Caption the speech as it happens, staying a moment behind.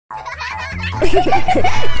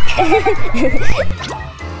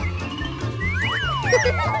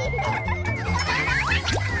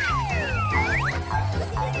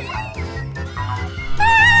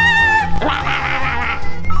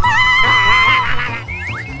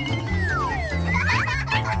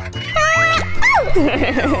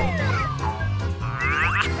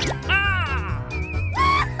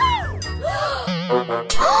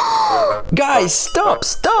Guys, stop,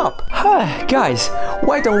 stop! Guys,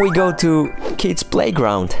 why don't we go to kids'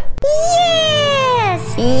 playground?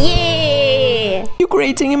 Yes! Yeah! You're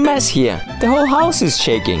creating a mess here. The whole house is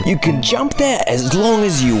shaking. You can jump there as long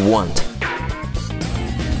as you want.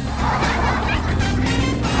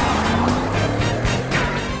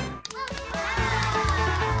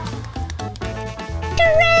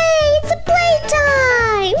 Hooray! It's a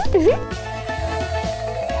playtime!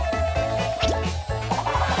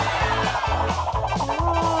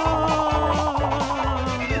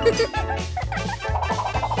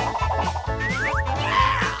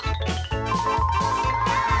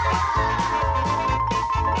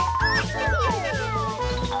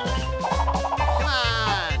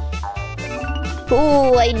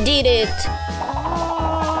 Oh, I did it!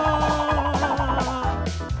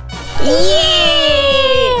 Yeah!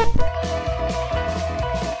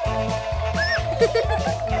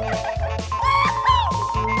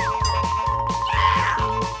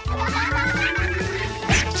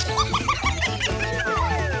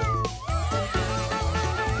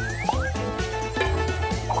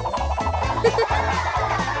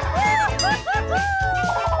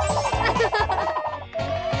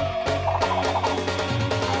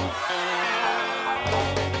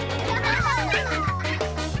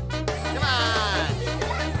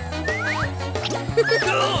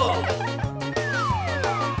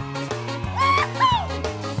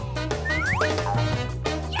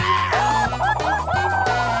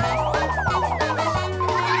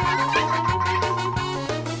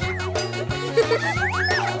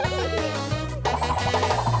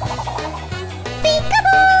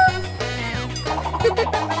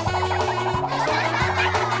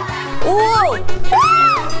 Whoa!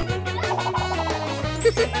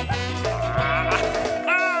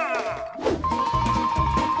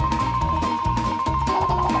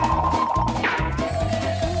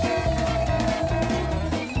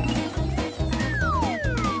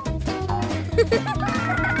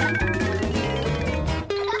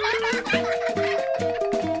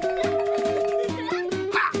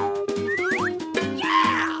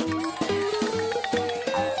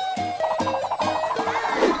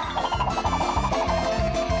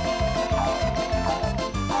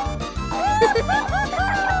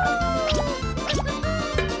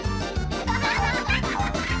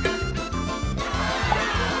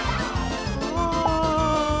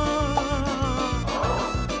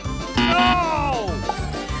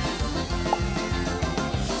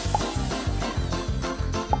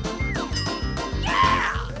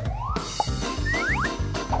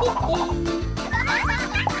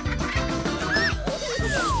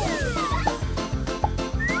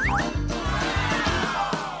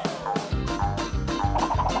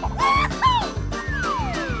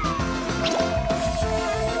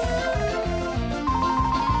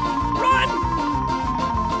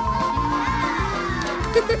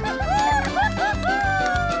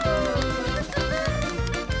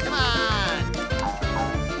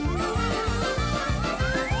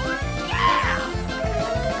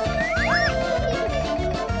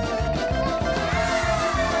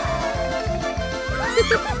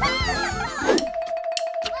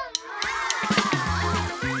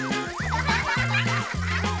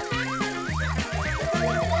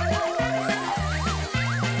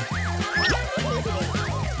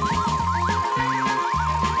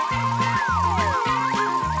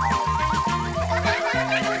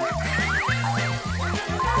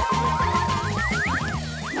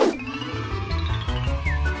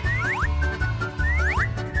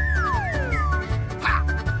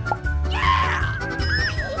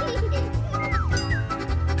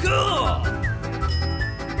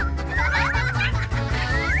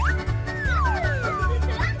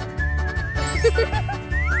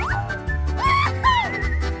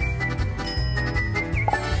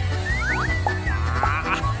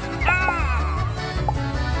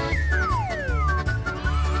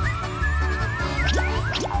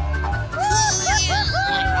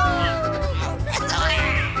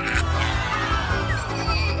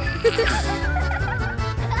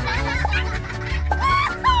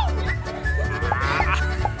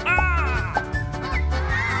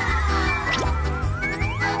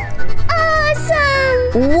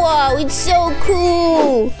 Wow, it's so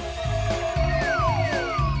cool!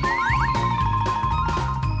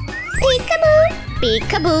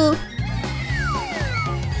 Peekaboo.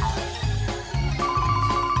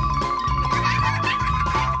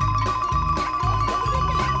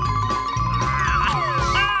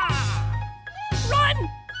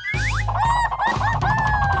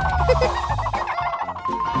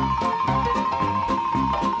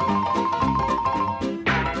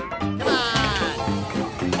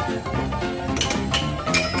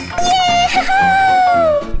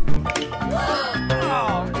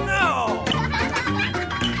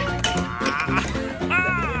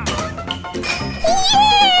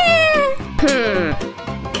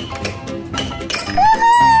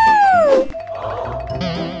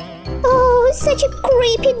 Oh, such a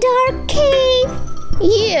creepy dark cave.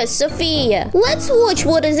 Yes, Sophia. Let's watch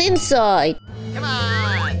what is inside. Come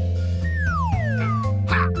on!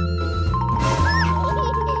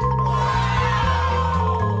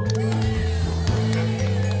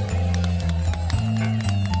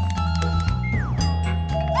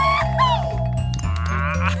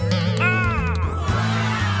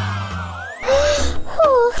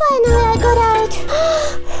 Oh, finally I got out.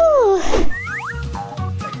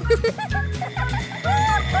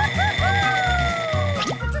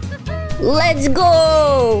 Let's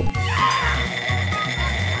go!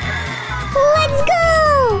 Let's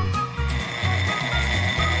go!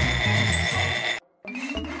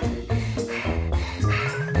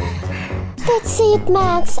 That's it,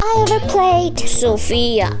 Max. I overplayed.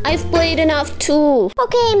 Sophia, I've played enough too.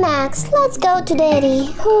 Okay, Max, let's go to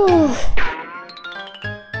Daddy. Whew.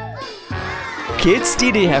 Kids,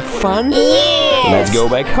 did you have fun? Yes! Let's go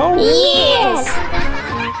back home. Yes!